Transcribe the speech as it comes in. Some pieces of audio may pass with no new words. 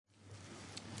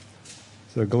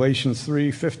So Galatians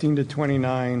 3:15 to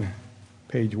 29,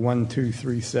 page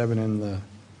 1237 in the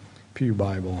Pew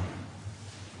Bible.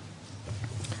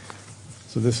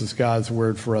 So this is God's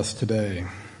word for us today.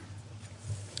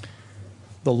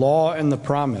 The law and the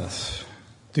promise.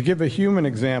 To give a human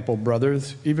example,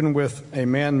 brothers, even with a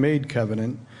man-made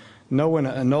covenant, no one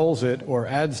annuls it or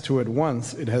adds to it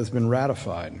once it has been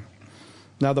ratified.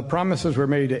 Now the promises were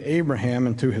made to Abraham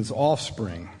and to his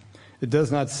offspring. It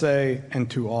does not say, and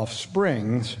to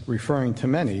offsprings, referring to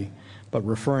many, but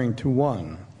referring to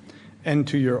one, and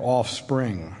to your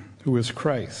offspring, who is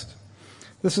Christ.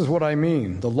 This is what I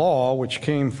mean. The law, which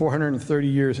came 430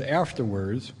 years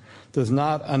afterwards, does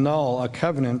not annul a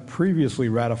covenant previously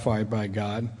ratified by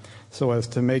God so as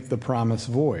to make the promise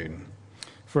void.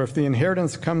 For if the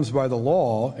inheritance comes by the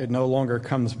law, it no longer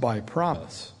comes by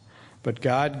promise, but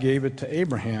God gave it to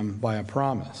Abraham by a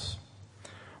promise.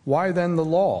 Why then the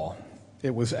law?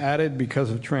 It was added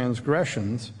because of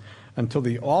transgressions until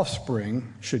the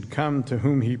offspring should come to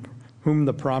whom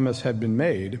the promise had been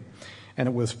made, and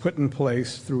it was put in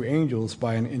place through angels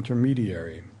by an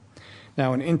intermediary.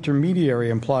 Now an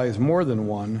intermediary implies more than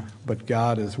one, but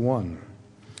God is one.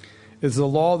 Is the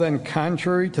law then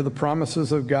contrary to the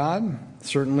promises of God?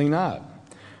 Certainly not.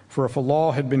 For if a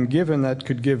law had been given that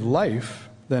could give life,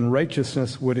 then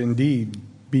righteousness would indeed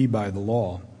be by the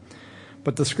law.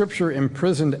 But the Scripture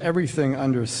imprisoned everything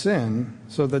under sin,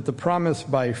 so that the promise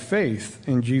by faith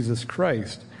in Jesus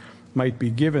Christ might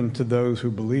be given to those who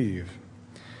believe.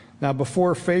 Now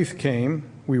before faith came,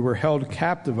 we were held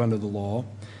captive under the law,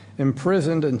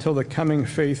 imprisoned until the coming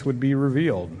faith would be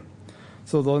revealed.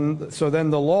 So then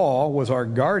the law was our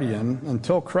guardian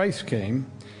until Christ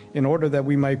came, in order that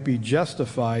we might be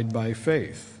justified by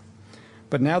faith.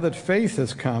 But now that faith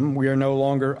has come, we are no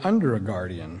longer under a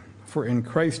guardian. For in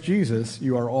Christ Jesus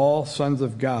you are all sons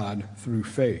of God through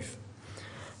faith.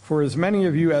 For as many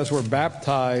of you as were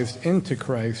baptized into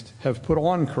Christ have put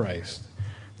on Christ.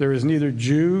 There is neither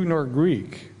Jew nor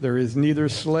Greek. There is neither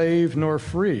slave nor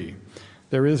free.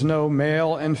 There is no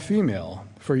male and female,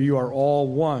 for you are all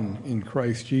one in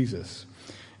Christ Jesus.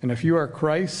 And if you are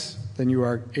Christ's, then you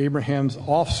are Abraham's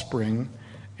offspring,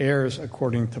 heirs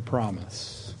according to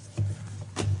promise.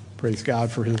 Praise God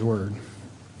for his word.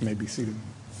 You may be seated.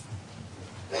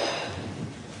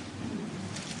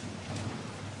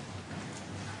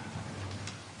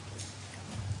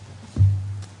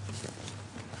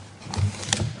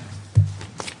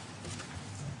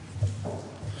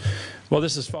 Well,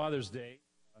 this is Father's Day.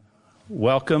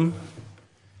 Welcome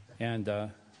and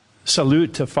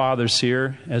salute to fathers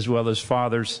here, as well as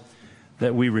fathers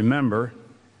that we remember.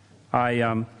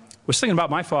 I was thinking about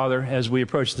my father as we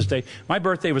approached this day. My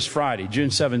birthday was Friday,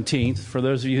 June 17th. For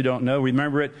those of you who don't know,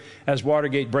 remember it as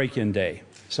Watergate Break-In Day.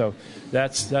 So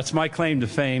that's my claim to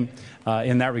fame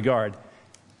in that regard.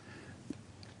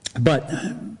 But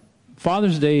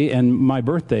Father's Day and my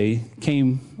birthday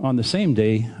came on the same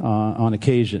day on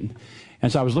occasion.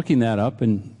 And so I was looking that up,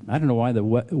 and I don't know why the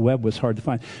web was hard to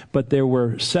find, but there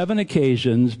were 7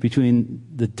 occasions between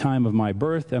the time of my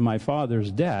birth and my father's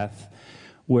death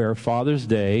where Father's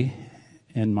Day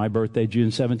and my birthday, June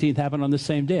 17th, happened on the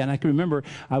same day. And I can remember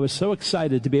I was so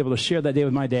excited to be able to share that day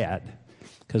with my dad,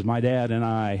 because my dad and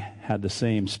I had the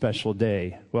same special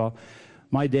day. Well,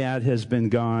 my dad has been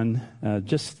gone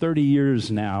just 30 years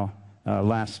now,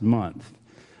 last month.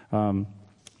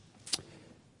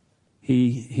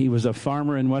 He was a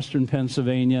farmer in western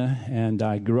Pennsylvania, and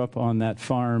I grew up on that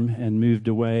farm and moved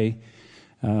away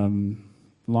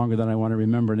longer than I want to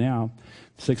remember now,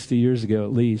 60 years ago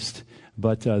at least.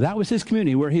 But that was his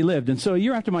community where he lived. And so a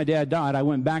year after my dad died, I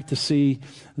went back to see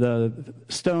the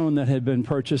stone that had been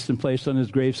purchased and placed on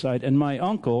his gravesite. And my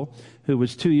uncle, who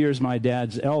was 2 years my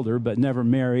dad's elder, but never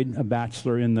married, a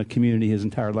bachelor in the community his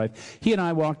entire life, he and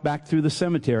I walked back through the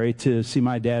cemetery to see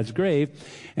my dad's grave.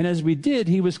 And as we did,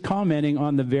 he was commenting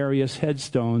on the various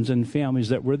headstones and families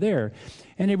that were there.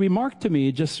 And he remarked to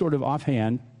me, just sort of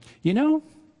offhand, you know,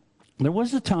 there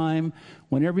was a time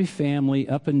when every family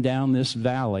up and down this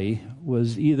valley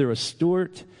was either a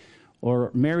Stewart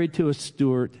or married to a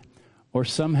Stewart or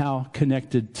somehow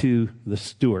connected to the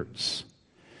Stewarts.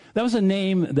 That was a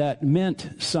name that meant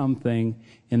something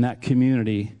in that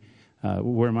community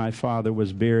where my father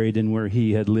was buried and where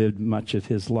he had lived much of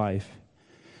his life.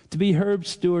 To be Herb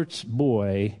Stewart's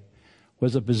boy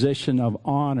was a position of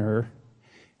honor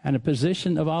and a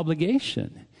position of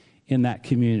obligation in that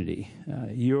community.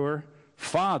 Your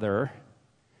father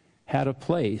had a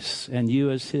place, and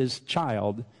you as his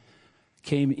child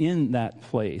came in that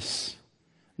place.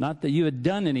 Not that you had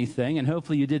done anything, and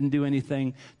hopefully you didn't do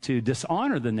anything to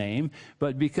dishonor the name,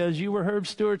 but because you were Herb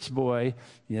Stewart's boy,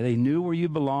 they knew where you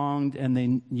belonged,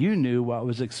 and you knew what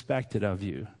was expected of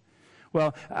you.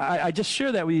 Well, I just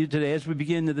share that with you today as we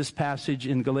begin to this passage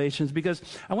in Galatians, because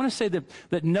I want to say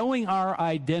that knowing our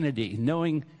identity,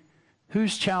 knowing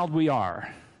whose child we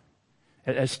are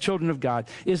as children of God,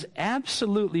 is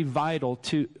absolutely vital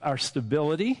to our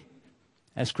stability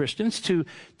as Christians, to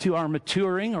our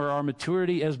maturing or our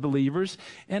maturity as believers,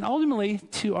 and ultimately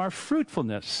to our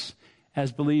fruitfulness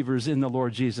as believers in the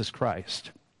Lord Jesus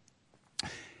Christ.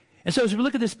 And so as we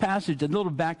look at this passage, a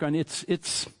little background,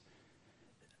 it's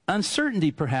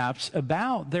uncertainty perhaps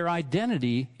about their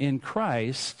identity in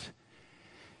Christ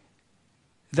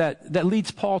that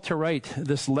leads Paul to write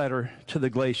this letter to the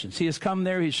Galatians. He has come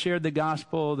there, he's shared the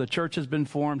gospel, the church has been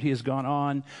formed, he has gone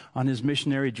on his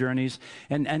missionary journeys,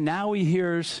 and now he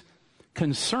hears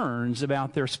concerns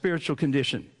about their spiritual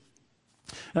condition.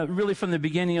 Really from the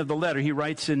beginning of the letter, he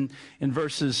writes in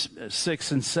verses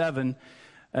 6 and 7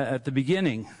 at the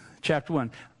beginning, chapter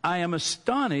 1, I am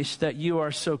astonished that you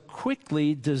are so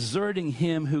quickly deserting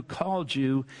him who called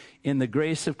you in the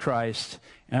grace of Christ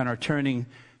and are turning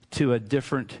to a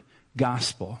different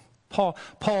gospel.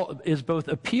 Paul is both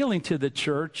appealing to the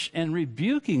church and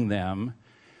rebuking them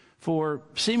for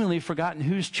seemingly forgotten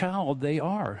whose child they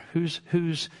are,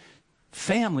 whose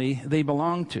family they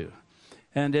belong to.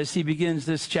 And as he begins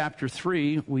this chapter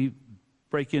 3, we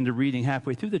break into reading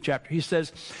halfway through the chapter. He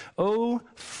says, "O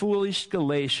foolish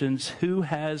Galatians, who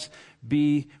has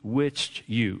bewitched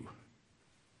you?"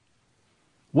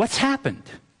 What's happened?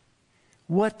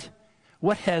 What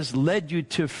has led you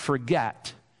to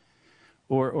forget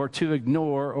or to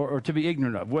ignore or to be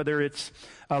ignorant of? Whether it's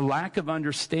a lack of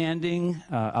understanding,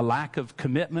 a lack of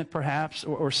commitment perhaps,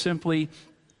 or simply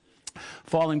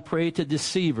falling prey to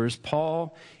deceivers,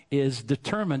 Paul is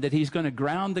determined that he's going to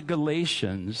ground the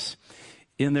Galatians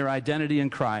in their identity in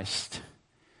Christ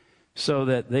so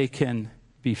that they can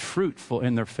be fruitful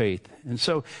in their faith. And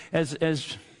so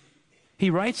as he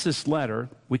writes this letter,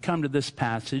 we come to this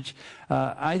passage,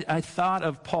 I thought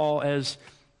of Paul as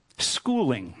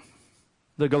schooling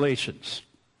the Galatians.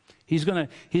 He's going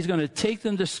to take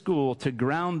them to school to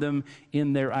ground them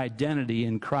in their identity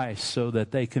in Christ so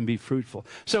that they can be fruitful.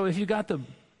 So if you got the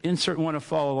insert and want to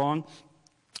follow along,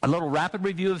 a little rapid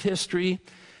review of history,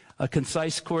 a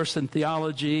concise course in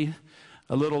theology,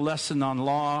 a little lesson on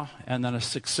law, and then a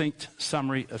succinct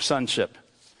summary of sonship.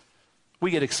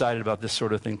 We get excited about this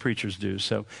sort of thing, preachers do,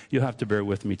 so you'll have to bear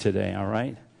with me today, all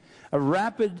right? A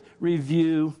rapid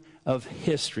review of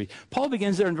history. Paul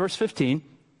begins there in verse 15.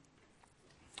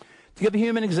 To give a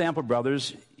human example,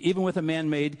 brothers, even with a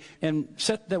man-made, and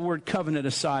set that word covenant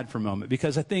aside for a moment,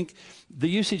 because I think the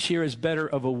usage here is better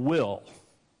of a will.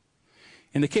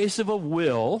 In the case of a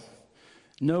will,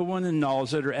 no one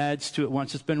annuls it or adds to it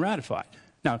once it's been ratified.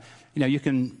 Now, you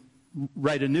can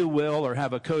write a new will or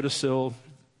have a codicil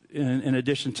in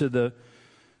addition to the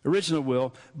original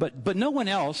will, but no one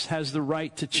else has the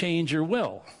right to change your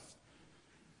will.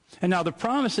 And now the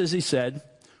promises, he said,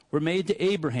 were made to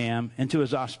Abraham and to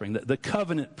his offspring. The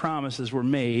covenant promises were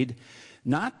made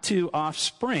not to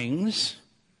offsprings,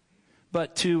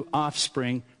 but to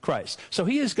offspring Christ. So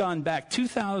he has gone back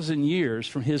 2,000 years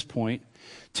from his point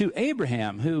to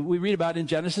Abraham, who we read about in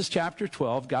Genesis chapter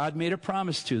 12. God made a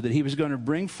promise to that he was going to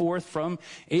bring forth from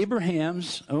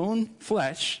Abraham's own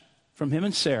flesh, from him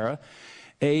and Sarah,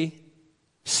 a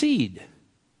seed.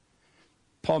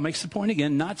 Paul makes the point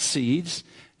again, not seeds.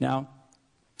 Now,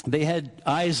 they had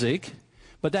Isaac,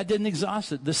 but that didn't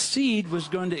exhaust it. The seed was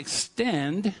going to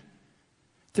extend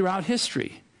throughout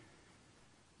history.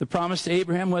 The promise to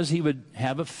Abraham was he would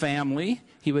have a family,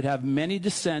 he would have many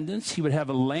descendants, he would have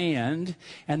a land,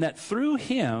 and that through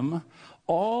him,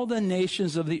 all the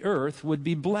nations of the earth would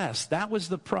be blessed. That was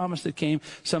the promise that came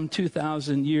some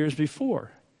 2,000 years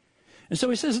before. And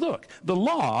so he says, look, the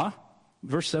law,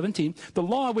 verse 17, the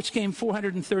law which came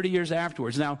 430 years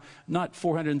afterwards. Now, not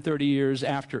 430 years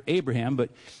after Abraham,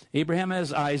 but Abraham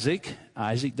has Isaac.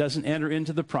 Isaac doesn't enter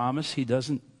into the promise. He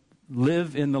doesn't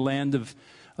live in the land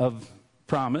of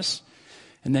promise.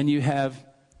 And then you have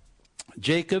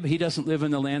Jacob. He doesn't live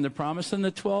in the land of promise. And the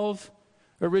 12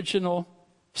 original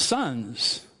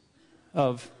sons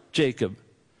of Jacob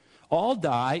all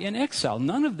die in exile.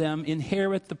 None of them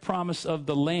inherit the promise of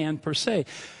the land per se.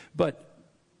 But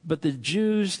the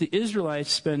Jews, the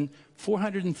Israelites, spend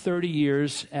 430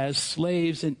 years as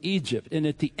slaves in Egypt. And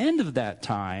at the end of that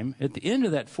time, at the end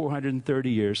of that 430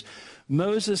 years,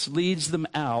 Moses leads them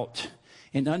out.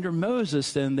 And under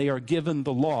Moses, then, they are given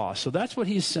the law. So that's what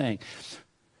he's saying.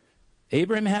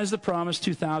 Abraham has the promise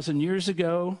 2,000 years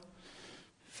ago.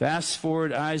 Fast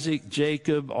forward Isaac,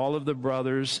 Jacob, all of the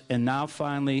brothers, and now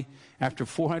finally, after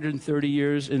 430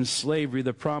 years in slavery,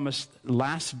 the promise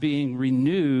last being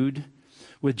renewed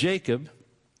with Jacob,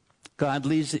 God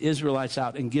leads the Israelites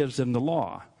out and gives them the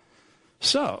law.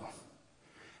 So,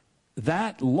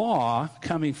 that law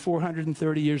coming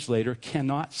 430 years later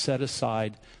cannot set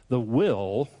aside the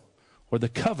will or the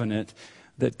covenant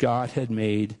that God had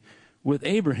made with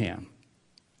Abraham.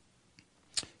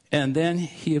 And then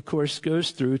he, of course,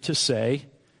 goes through to say,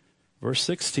 verse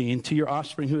 16, to your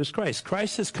offspring who is Christ.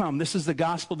 Christ has come. This is the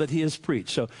gospel that he has preached.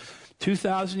 So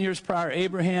 2,000 years prior,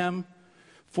 Abraham,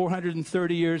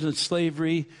 430 years in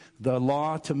slavery, the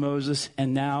law to Moses,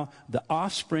 and now the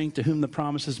offspring to whom the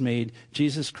promise is made,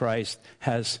 Jesus Christ,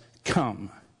 has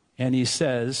come. And he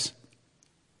says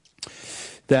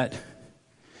that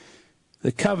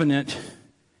the covenant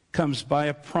comes by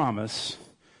a promise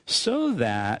so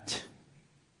that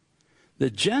the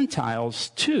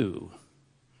Gentiles too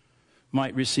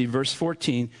might receive. Verse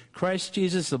 14, Christ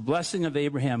Jesus, the blessing of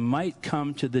Abraham, might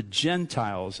come to the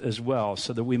Gentiles as well,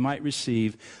 so that we might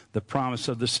receive the promise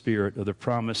of the Spirit, or the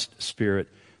promised Spirit,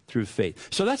 through faith.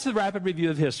 So that's the rapid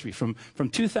review of history from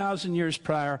 2,000 years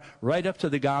prior right up to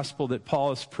the gospel that Paul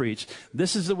has preached.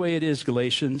 This is the way it is,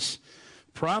 Galatians.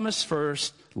 Promise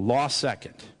first, law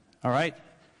second. All right?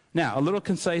 Now, a little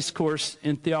concise course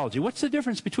in theology. What's the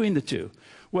difference between the two?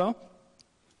 Well,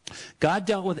 God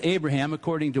dealt with Abraham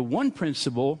according to one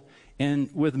principle, and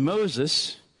with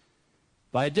Moses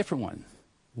by a different one.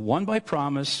 One by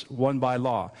promise, one by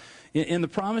law. In the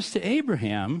promise to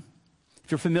Abraham,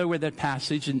 if you're familiar with that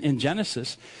passage in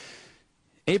Genesis,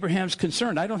 Abraham's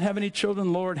concerned. I don't have any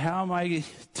children, Lord. How am I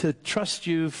to trust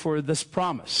you for this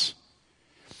promise?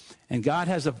 And God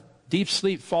has a deep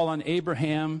sleep fall on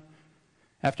Abraham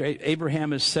after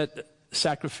Abraham has set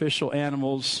sacrificial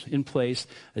animals in place.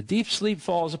 A deep sleep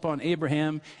falls upon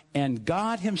Abraham, and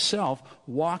God himself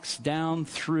walks down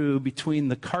through between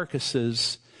the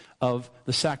carcasses of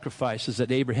the sacrifices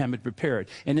that Abraham had prepared.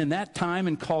 And in that time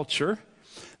and culture,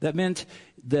 that meant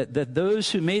that those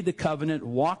who made the covenant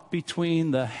walked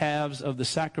between the halves of the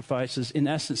sacrifices, in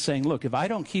essence saying, look, if I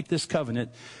don't keep this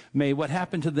covenant, may what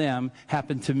happened to them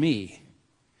happen to me.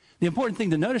 The important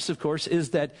thing to notice, of course, is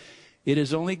that it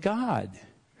is only God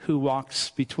who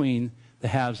walks between the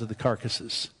halves of the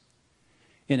carcasses.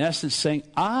 In essence saying,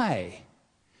 I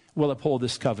will uphold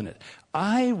this covenant.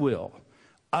 I will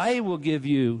give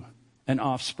you an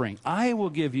offspring. I will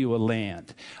give you a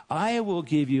land. I will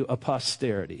give you a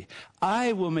posterity.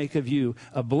 I will make of you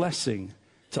a blessing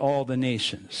to all the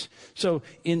nations. So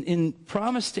in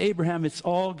promise to Abraham, it's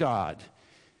all God.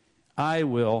 I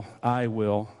will.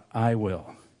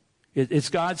 It's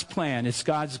God's plan. It's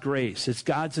God's grace. It's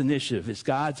God's initiative. It's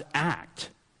God's act.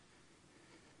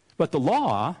 But the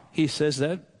law, he says,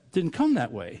 that didn't come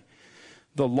that way.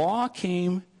 The law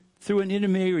came through an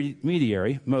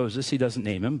intermediary, Moses. He doesn't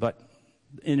name him, but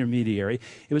intermediary.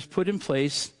 It was put in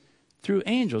place through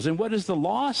angels. And what does the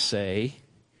law say?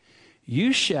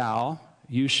 You shall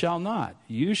not.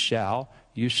 You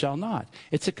shall not.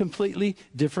 It's a completely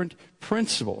different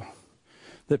principle.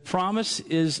 The promise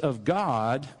is of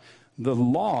God. The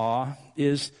law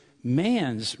is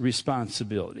man's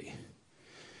responsibility.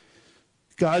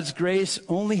 God's grace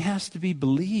only has to be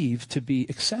believed to be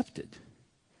accepted.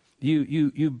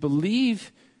 You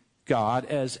believe God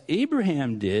as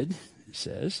Abraham did, it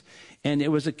says, and it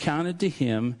was accounted to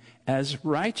him as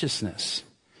righteousness.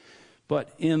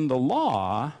 But in the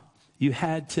law, you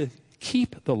had to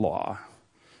keep the law.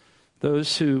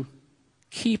 Those who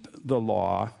keep the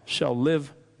law shall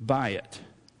live by it.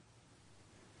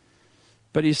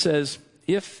 But he says,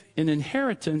 if an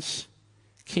inheritance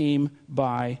came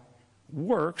by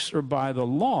works or by the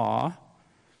law,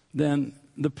 then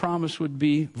the promise would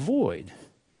be void.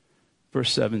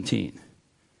 Verse 17.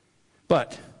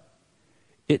 But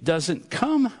it doesn't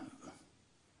come,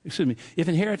 if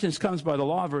inheritance comes by the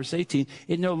law, verse 18,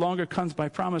 it no longer comes by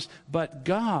promise, but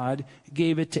God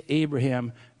gave it to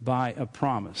Abraham by a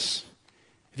promise.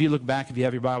 If you look back, if you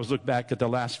have your Bibles, look back at the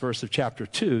last verse of chapter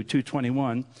 2,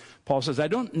 2:21. Paul says, I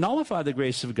don't nullify the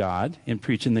grace of God in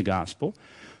preaching the gospel,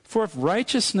 for if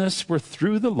righteousness were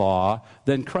through the law,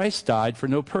 then Christ died for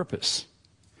no purpose.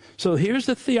 So here's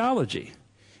the theology.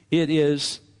 It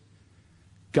is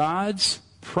God's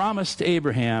promise to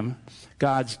Abraham,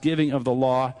 God's giving of the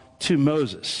law to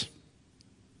Moses.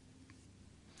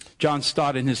 John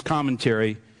Stott, in his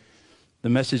commentary, The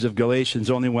Message of Galatians,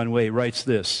 Only One Way, writes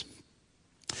this.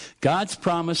 God's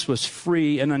promise was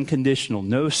free and unconditional,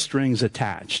 no strings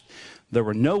attached. There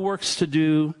were no works to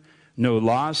do, no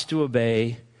laws to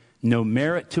obey, no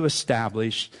merit to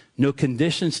establish, no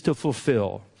conditions to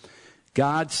fulfill.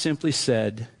 God simply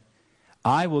said,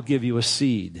 I will give you a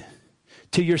seed.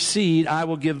 To your seed I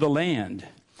will give the land.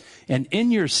 And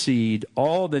in your seed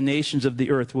all the nations of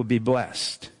the earth will be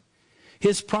blessed.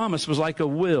 His promise was like a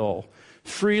will,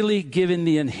 freely giving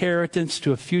the inheritance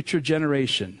to a future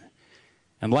generation.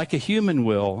 And like a human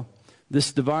will,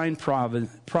 this divine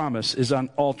promise is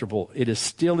unalterable. It is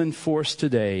still in force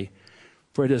today,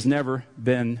 for it has never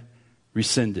been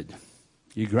rescinded.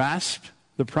 You grasp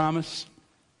the promise?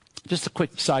 Just a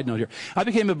quick side note here. I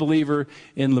became a believer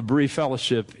in L'Abri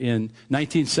Fellowship in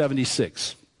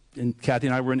 1976. And Kathy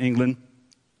and I were in England.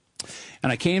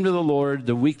 And I came to the Lord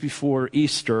the week before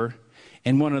Easter.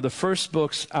 And one of the first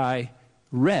books I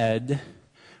read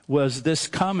was this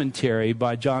commentary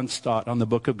by John Stott on the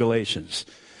book of Galatians.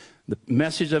 The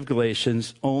message of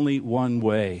Galatians, only one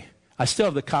way. I still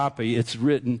have the copy. It's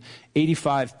written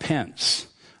 85 pence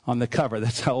on the cover.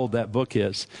 That's how old that book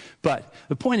is. But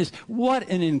the point is, what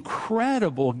an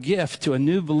incredible gift to a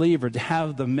new believer to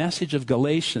have the message of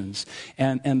Galatians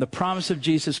and the promise of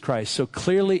Jesus Christ so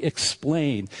clearly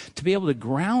explained, to be able to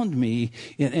ground me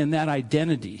in that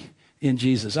identity in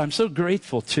Jesus. I'm so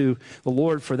grateful to the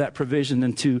Lord for that provision,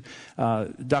 and to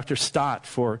Dr. Stott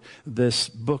for this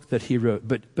book that he wrote.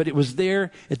 But it was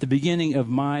there at the beginning of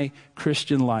my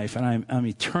Christian life, and I'm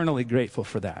eternally grateful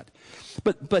for that.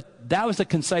 But that was a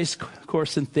concise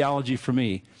course in theology for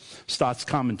me, Stott's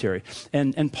commentary.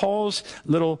 And Paul's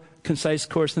little concise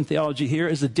course in theology here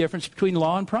is the difference between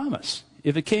law and promise.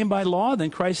 If it came by law,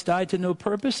 then Christ died to no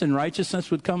purpose, and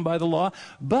righteousness would come by the law.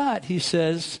 But, he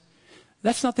says,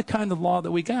 that's not the kind of law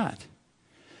that we got.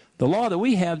 The law that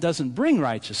we have doesn't bring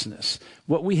righteousness.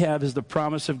 What we have is the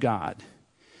promise of God.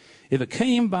 If it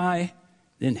came by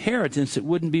inheritance, it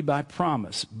wouldn't be by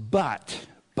promise. But,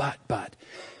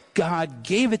 God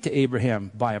gave it to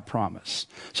Abraham by a promise.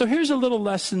 So here's a little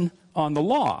lesson on the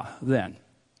law then.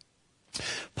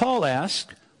 Paul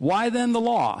asked, why then the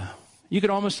law? You could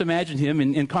almost imagine him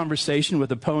in conversation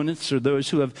with opponents or those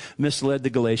who have misled the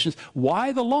Galatians.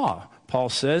 Why the law? Paul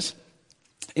says,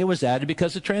 it was added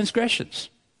because of transgressions.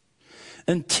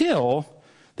 Until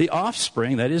the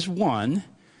offspring, that is one,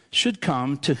 should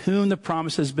come to whom the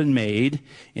promise has been made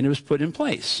and it was put in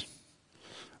place.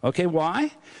 Okay,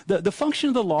 why? The function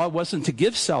of the law wasn't to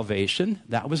give salvation.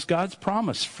 That was God's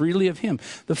promise, freely of him.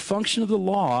 The function of the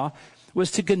law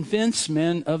was to convince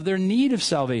men of their need of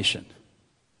salvation.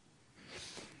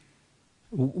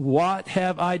 What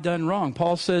have I done wrong?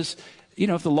 Paul says,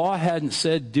 if the law hadn't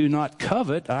said, do not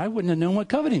covet, I wouldn't have known what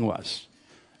coveting was.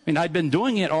 I mean, I'd been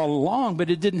doing it all along, but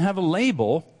it didn't have a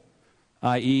label,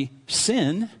 i.e.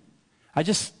 sin.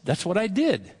 That's what I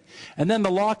did. And then the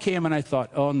law came and I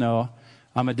thought, oh no,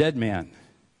 I'm a dead man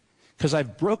because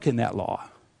I've broken that law.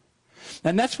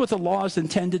 And that's what the law is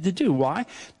intended to do. Why?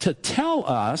 To tell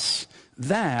us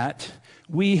that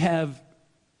we have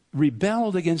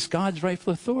rebelled against God's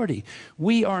rightful authority.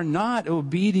 We are not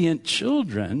obedient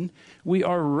children. We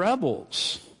are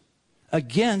rebels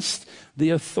against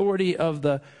the authority of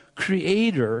the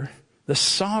Creator, the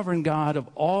sovereign God of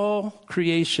all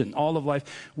creation, all of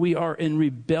life. We are in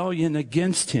rebellion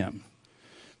against him.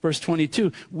 Verse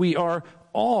 22, we are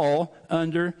all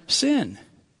under sin.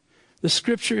 The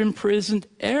scripture imprisoned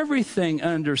everything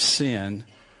under sin.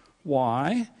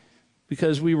 Why?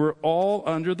 Because we were all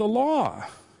under the law,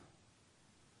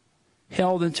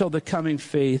 held until the coming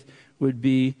faith would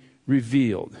be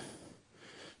revealed.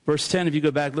 Verse 10, if you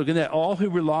go back, look at that. All who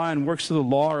rely on works of the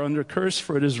law are under curse,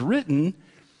 for it is written,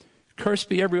 cursed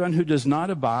be everyone who does not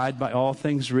abide by all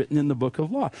things written in the book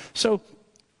of law. So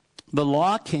the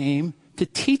law came to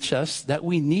teach us that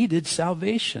we needed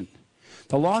salvation.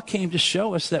 The law came to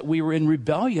show us that we were in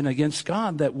rebellion against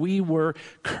God, that we were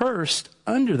cursed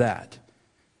under that.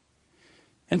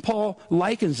 And Paul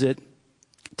likens it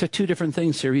to two different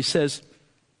things here. He says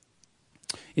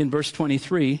in verse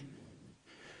 23,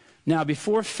 now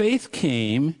before faith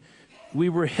came, we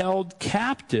were held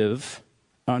captive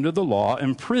under the law,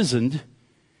 imprisoned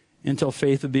until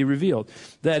faith would be revealed.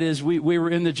 That is, we were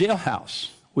in the jailhouse.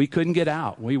 We couldn't get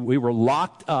out. We were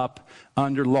locked up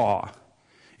under law.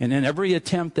 And in every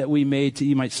attempt that we made to,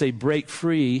 you might say, break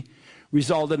free,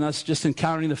 resulted in us just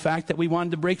encountering the fact that we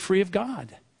wanted to break free of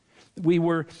God. We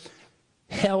were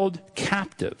held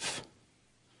captive.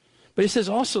 But he says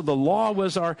also the law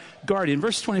was our guardian.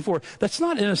 Verse 24, that's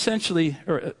not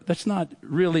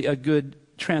really a good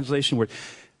translation word.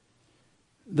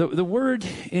 The word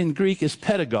in Greek is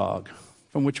pedagogue,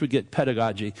 from which we get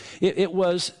pedagogy. It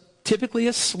was typically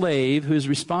a slave whose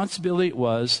responsibility it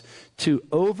was to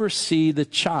oversee the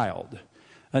child,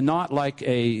 and not like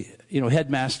a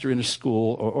headmaster in a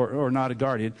school or not a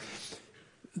guardian.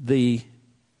 The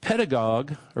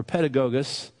pedagogue or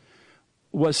pedagogus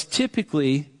was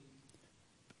typically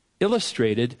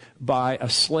illustrated by a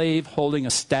slave holding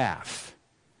a staff.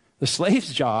 The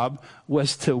slave's job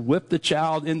was to whip the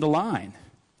child into line.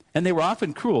 And they were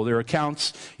often cruel. There are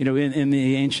accounts, in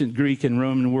the ancient Greek and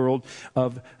Roman world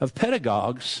of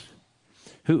pedagogues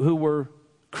who were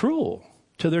cruel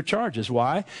to their charges.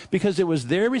 Why? Because it was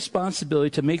their responsibility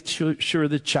to make sure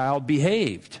the child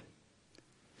behaved.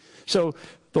 So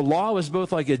the law was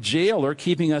both like a jailer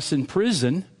keeping us in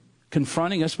prison,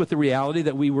 confronting us with the reality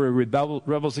that we were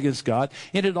rebels against God,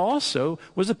 and it also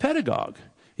was a pedagogue.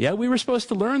 Yeah, we were supposed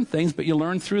to learn things, but you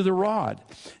learn through the rod.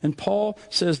 And Paul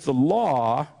says the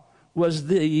law was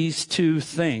these two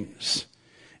things.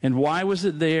 And why was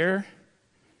it there?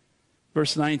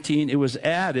 Verse 19, it was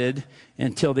added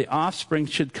until the offspring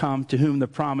should come to whom the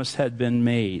promise had been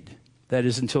made. That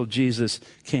is, until Jesus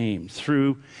came.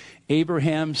 Through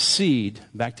Abraham's seed,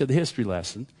 back to the history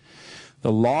lesson,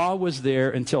 the law was there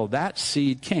until that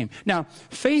seed came. Now,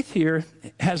 faith here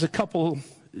has a couple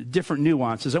different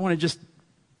nuances. I want to just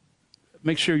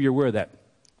make sure you're aware of that.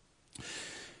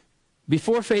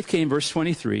 Before faith came, verse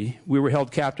 23, we were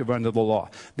held captive under the law.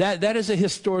 That is a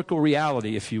historical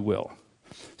reality, if you will.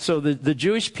 So the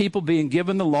Jewish people being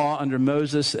given the law under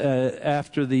Moses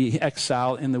after the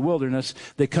exile in the wilderness,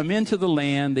 they come into the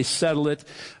land, they settle it.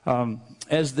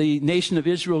 As the nation of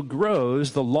Israel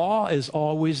grows, the law is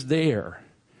always there.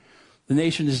 The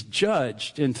nation is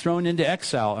judged and thrown into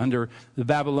exile under the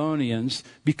Babylonians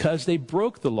because they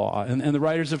broke the law. And the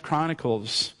writers of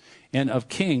Chronicles and of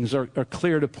Kings are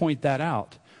clear to point that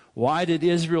out. Why did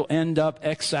Israel end up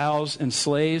exiles and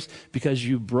slaves? Because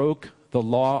you broke the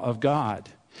law of God.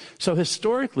 So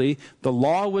historically, the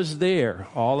law was there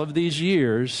all of these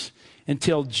years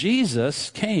until Jesus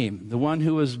came, the one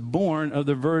who was born of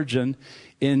the Virgin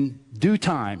in due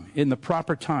time, in the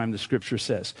proper time, the Scripture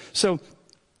says. So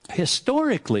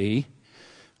historically,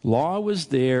 law was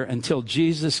there until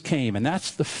Jesus came, and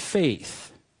that's the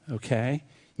faith, okay?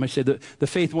 You might say the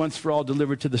faith once for all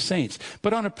delivered to the saints.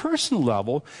 But on a personal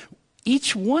level,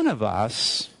 each one of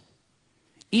us,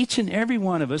 each and every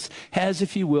one of us has,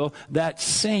 if you will, that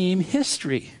same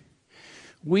history.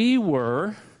 We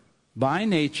were, by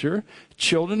nature,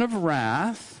 children of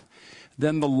wrath.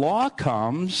 Then the law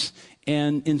comes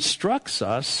and instructs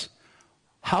us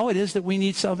how it is that we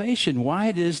need salvation, why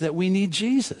it is that we need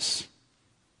Jesus.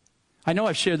 I know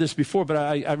I've shared this before, but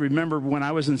I remember when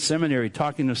I was in seminary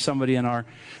talking to somebody in our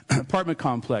apartment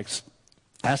complex.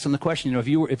 I asked them the question, if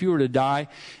you were to die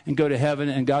and go to heaven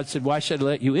and God said, why should I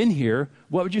let you in here?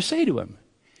 What would you say to him?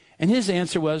 And his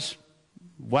answer was,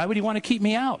 why would he want to keep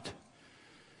me out?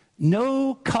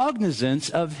 No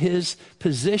cognizance of his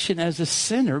position as a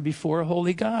sinner before a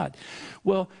holy God.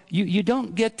 Well, you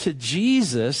don't get to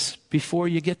Jesus before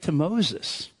you get to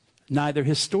Moses, neither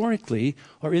historically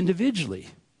or individually.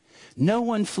 No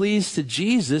one flees to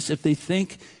Jesus if they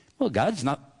think, well, God's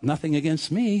nothing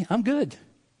against me. I'm good.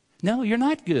 No, you're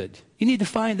not good. You need to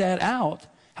find that out,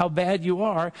 how bad you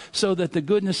are, so that the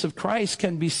goodness of Christ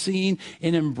can be seen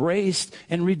and embraced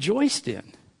and rejoiced in.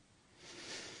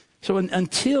 So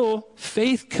until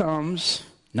faith comes,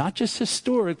 not just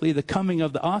historically, the coming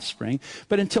of the offspring,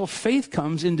 but until faith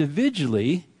comes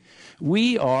individually,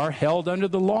 we are held under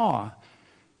the law,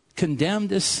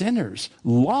 condemned as sinners,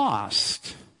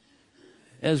 lost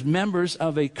as members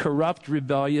of a corrupt,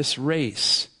 rebellious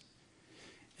race.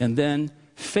 And then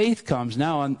faith comes.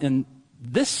 Now, in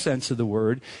this sense of the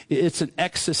word, it's an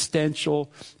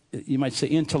existential, you might say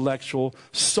intellectual,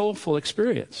 soulful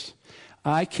experience.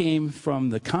 I came from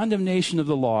the condemnation of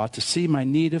the law to see my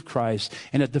need of Christ,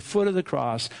 and at the foot of the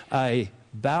cross, I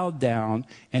bowed down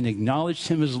and acknowledged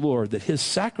him as Lord, that his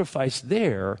sacrifice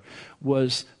there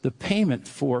was the payment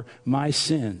for my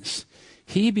sins.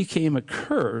 He became a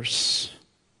curse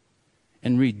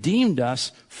and redeemed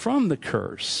us from the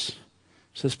curse,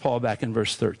 says Paul back in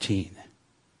verse 13.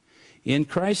 In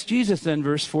Christ Jesus, then,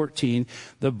 verse 14,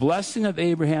 the blessing of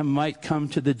Abraham might come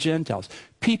to the Gentiles,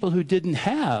 people who didn't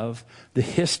have the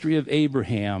history of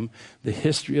Abraham, the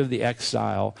history of the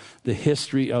exile, the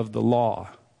history of the law.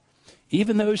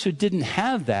 Even those who didn't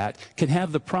have that can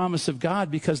have the promise of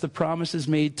God because the promise is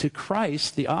made to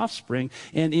Christ, the offspring,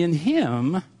 and in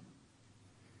him,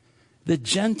 the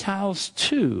Gentiles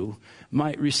too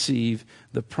might receive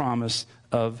the promise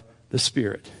of the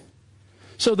Spirit.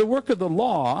 So the work of the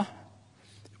law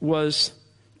was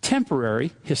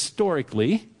temporary,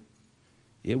 historically.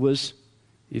 It was,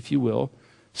 if you will,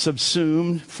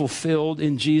 subsumed, fulfilled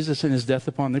in Jesus and his death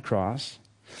upon the cross.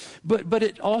 But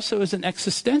it also is an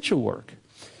existential work.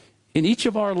 in each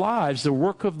of our lives, the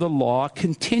work of the law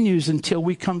continues until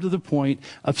we come to the point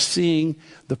of seeing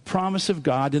the promise of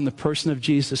God in the person of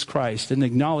Jesus Christ and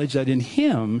acknowledge that in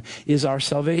him is our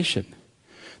salvation.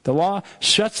 The law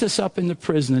shuts us up in the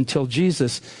prison until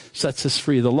Jesus sets us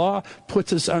free. The law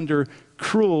puts us under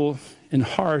cruel and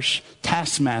harsh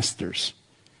taskmasters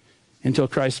until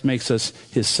Christ makes us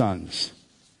his sons.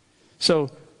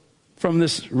 So, from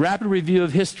this rapid review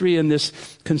of history and this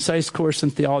concise course in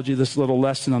theology, this little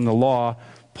lesson on the law,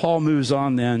 Paul moves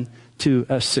on then to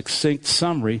a succinct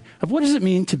summary of what does it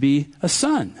mean to be a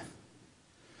son.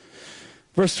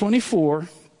 Verse 24,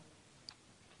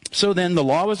 so then the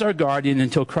law was our guardian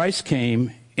until Christ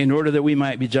came in order that we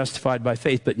might be justified by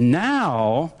faith. But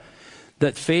now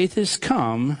that faith has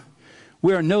come,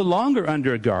 we are no longer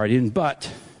under a guardian,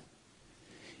 but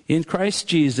in Christ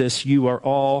Jesus you are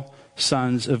all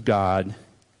sons of God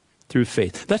through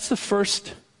faith. That's the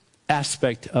first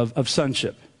aspect of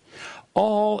sonship.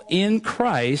 All in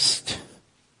Christ,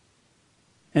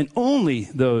 and only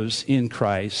those in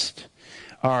Christ,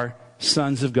 are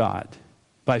sons of God.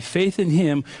 By faith in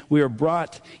him, we are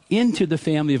brought into the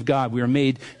family of God. We are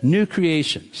made new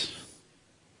creations.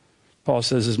 Paul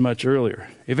says as much earlier.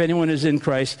 If anyone is in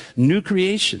Christ, new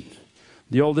creation.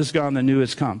 The old is gone, the new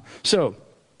has come. So,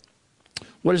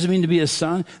 what does it mean to be a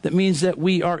son? That means that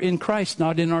we are in Christ,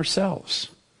 not in ourselves.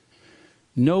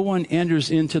 No one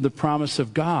enters into the promise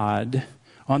of God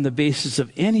on the basis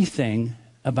of anything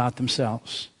about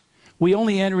themselves. We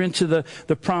only enter into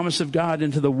the promise of God,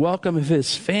 into the welcome of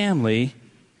his family,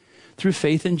 through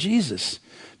faith in Jesus.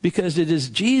 Because it is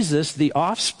Jesus, the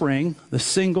offspring, the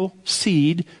single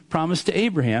seed promised to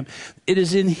Abraham. It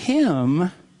is in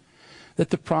him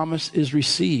that the promise is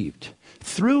received.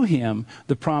 Through him,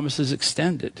 the promise is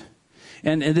extended.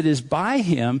 And it is by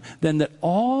him then that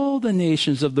all the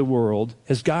nations of the world,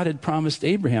 as God had promised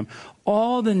Abraham,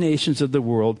 all the nations of the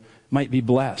world might be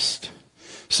blessed.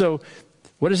 So,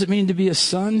 what does it mean to be a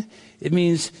son? It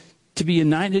means to be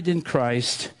united in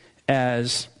Christ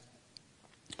as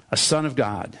a son of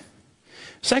God.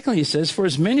 Secondly, he says, for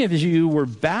as many of you were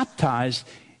baptized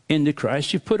into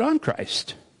Christ, you put on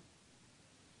Christ.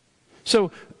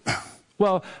 So,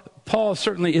 well, Paul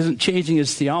certainly isn't changing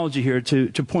his theology here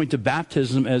to point to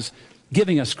baptism as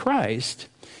giving us Christ.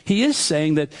 He is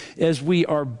saying that as we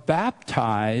are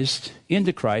baptized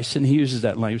into Christ, and he uses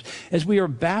that language, as we are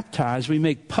baptized, we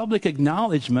make public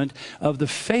acknowledgement of the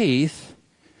faith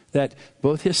that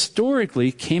both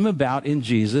historically came about in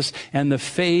Jesus and the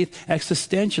faith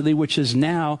existentially which has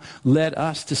now led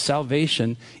us to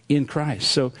salvation in Christ.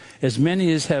 So as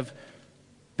many as have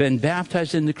been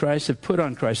baptized into Christ have put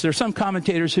on Christ. There are some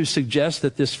commentators who suggest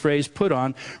that this phrase put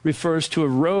on refers to a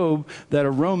robe that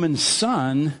a Roman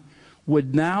son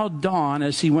would now don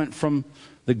as he went from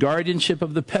the guardianship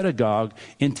of the pedagogue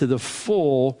into the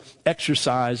full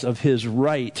exercise of his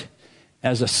right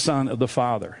as a son of the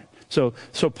Father. So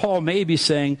Paul may be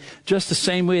saying, just the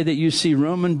same way that you see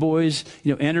Roman boys,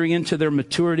 entering into their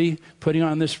maturity, putting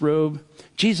on this robe,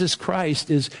 Jesus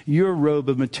Christ is your robe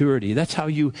of maturity. That's how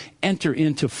you enter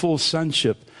into full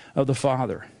sonship of the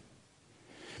Father.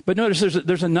 But notice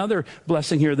there's another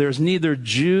blessing here. There's neither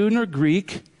Jew nor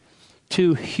Greek,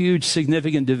 two huge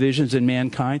significant divisions in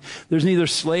mankind. There's neither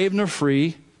slave nor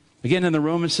free. Again, in the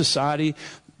Roman society,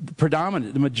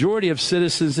 the majority of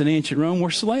citizens in ancient Rome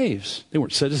were slaves. They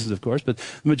weren't citizens, of course, but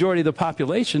the majority of the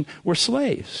population were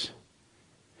slaves.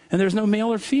 And there's no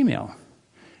male or female.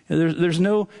 There's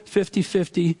no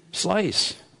 50-50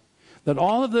 slice. That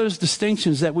all of those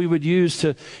distinctions that we would use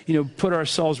to, put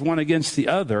ourselves one against the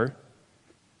other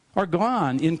are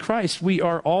gone in Christ. We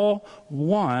are all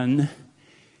one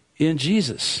in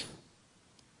Jesus.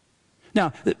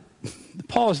 Now,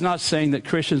 Paul is not saying that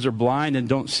Christians are blind and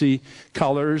don't see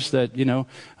colors, that,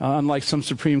 unlike some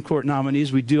Supreme Court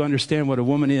nominees, we do understand what a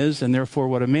woman is and therefore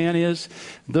what a man is.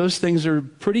 Those things are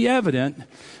pretty evident.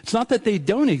 It's not that they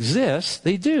don't exist,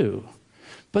 they do,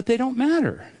 but they don't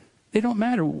matter. They don't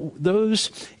matter.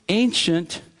 Those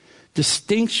ancient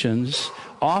distinctions,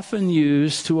 often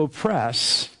used to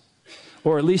oppress,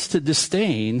 or at least to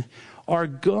disdain, are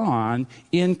gone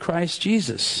in Christ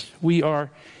Jesus. We are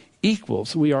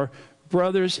equals. We are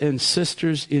brothers and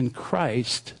sisters in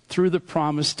Christ through the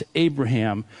promise to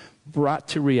Abraham brought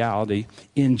to reality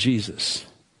in Jesus.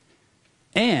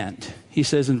 And, he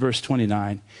says in verse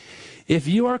 29, if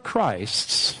you are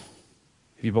Christ's,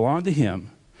 if you belong to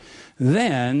him,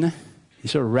 then, he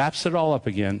sort of wraps it all up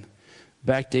again,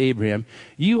 back to Abraham,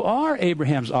 you are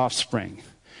Abraham's offspring.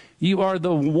 You are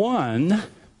the one,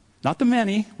 not the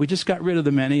many, we just got rid of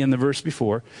the many in the verse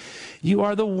before. You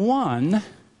are the one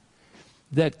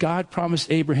that God promised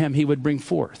Abraham he would bring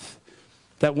forth.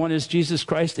 That one is Jesus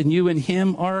Christ, and you and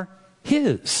him are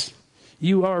his.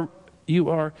 You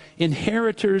are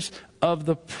inheritors of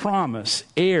the promise,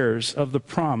 heirs of the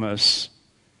promise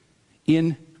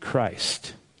in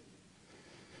Christ.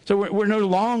 So we're no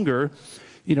longer,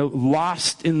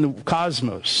 lost in the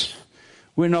cosmos.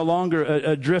 We're no longer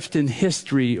adrift in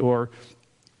history or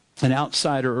an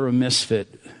outsider or a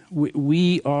misfit.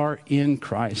 We are in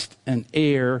Christ, an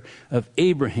heir of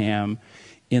Abraham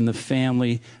in the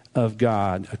family of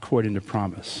God according to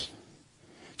promise.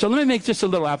 So let me make just a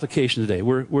little application today.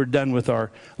 We're done with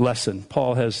our lesson.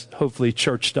 Paul has hopefully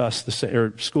churched us,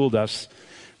 or schooled us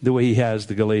the way he has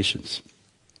the Galatians.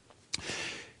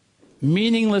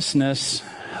 Meaninglessness,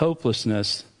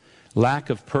 hopelessness, lack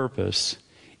of purpose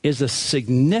is a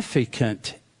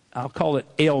significant, I'll call it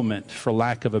ailment for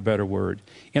lack of a better word,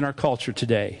 in our culture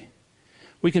today.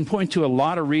 We can point to a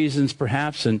lot of reasons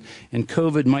perhaps, and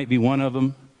COVID might be one of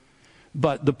them.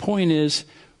 But the point is,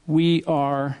 we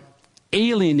are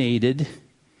alienated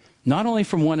not only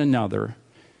from one another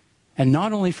and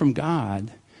not only from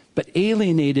God, but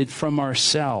alienated from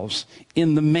ourselves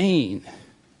in the main.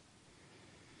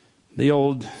 The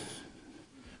old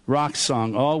rock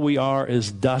song, "All we are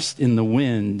is dust in the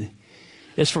wind,"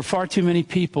 is for far too many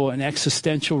people an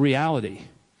existential reality,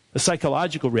 a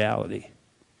psychological reality.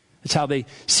 It's how they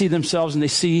see themselves and they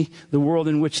see the world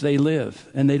in which they live.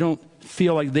 And they don't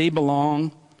feel like they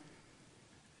belong.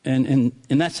 And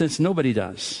in that sense, nobody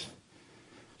does.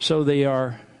 So they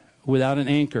are without an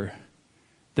anchor.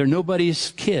 They're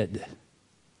nobody's kid.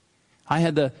 I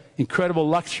had the incredible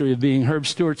luxury of being Herb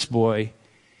Stewart's boy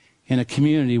in a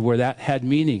community where that had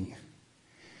meaning.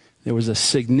 There was a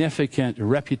significant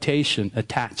reputation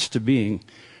attached to being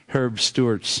Herb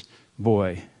Stewart's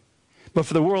boy. But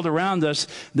for the world around us,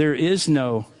 there is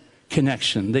no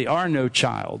connection. They are no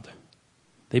child.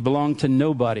 They belong to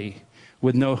nobody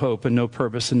with no hope and no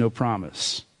purpose and no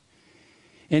promise.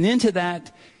 And into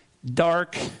that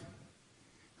dark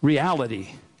reality,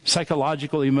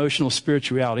 psychological, emotional,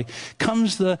 spiritual reality,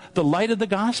 comes the light of the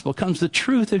gospel, comes the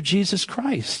truth of Jesus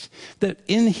Christ. That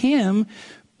in him,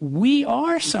 we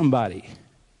are somebody.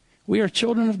 We are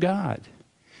children of God.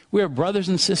 We are brothers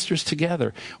and sisters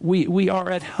together. We are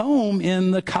at home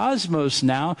in the cosmos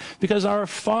now because our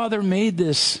Father made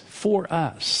this for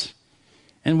us.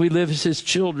 And we live as his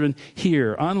children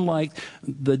here, unlike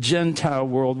the Gentile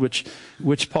world,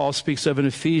 which Paul speaks of in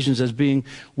Ephesians as being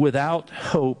without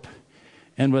hope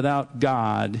and without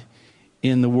God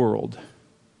in the world.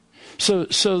 So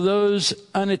those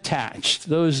unattached,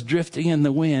 those drifting in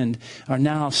the wind, are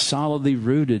now solidly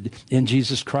rooted in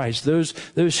Jesus Christ. Those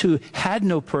who had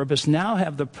no purpose now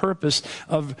have the purpose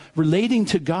of relating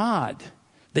to God.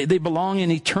 They belong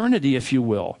in eternity, if you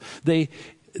will.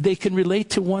 They can relate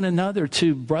to one another,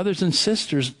 to brothers and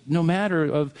sisters, no matter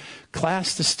of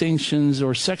class distinctions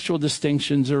or sexual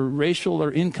distinctions or racial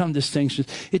or income distinctions.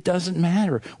 It doesn't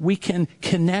matter. We can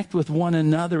connect with one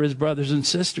another as brothers and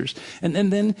sisters. And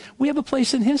then we have a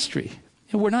place in history.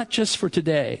 And we're not just for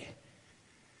today.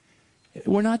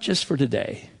 We're not just for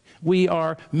today. We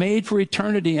are made for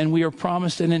eternity, and we are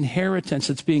promised an inheritance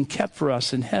that's being kept for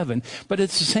us in heaven. But at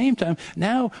the same time,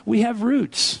 now we have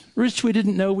roots we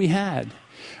didn't know we had.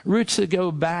 Roots that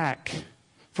go back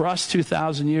for us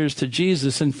 2,000 years to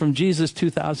Jesus, and from Jesus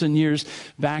 2,000 years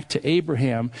back to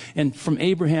Abraham, and from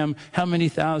Abraham how many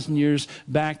thousand years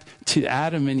back to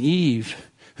Adam and Eve,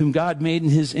 whom God made in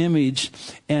his image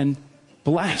and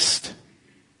blessed.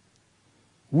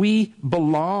 We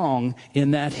belong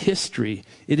in that history.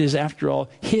 It is, after all,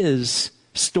 his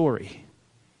story.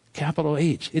 Capital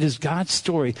H. It is God's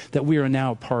story that we are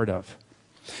now a part of.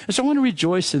 And so I want to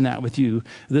rejoice in that with you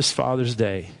this Father's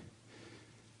Day.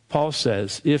 Paul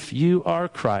says, if you are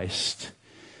Christ,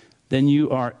 then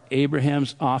you are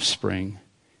Abraham's offspring,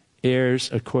 heirs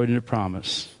according to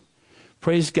promise.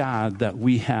 Praise God that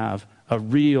we have a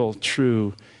real,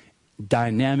 true,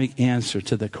 dynamic answer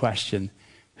to the question,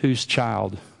 whose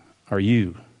child are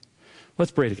you?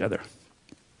 Let's pray together.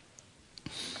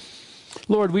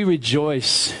 Lord, we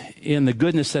rejoice in the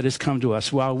goodness that has come to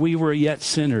us. While we were yet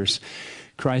sinners,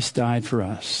 Christ died for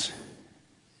us.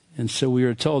 And so we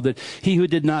are told that he who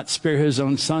did not spare his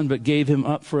own son, but gave him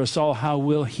up for us all, how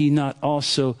will he not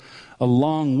also,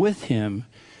 along with him,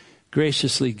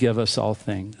 graciously give us all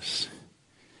things?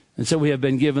 And so we have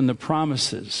been given the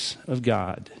promises of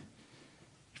God.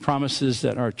 Promises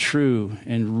that are true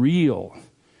and real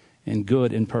and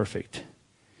good and perfect.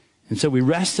 And so we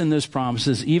rest in those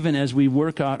promises even as we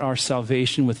work out our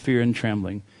salvation with fear and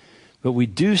trembling. But we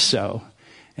do so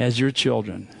as your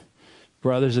children,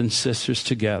 brothers and sisters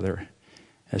together,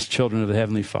 as children of the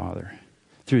Heavenly Father,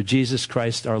 through Jesus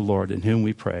Christ our Lord, in whom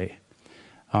we pray.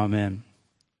 Amen.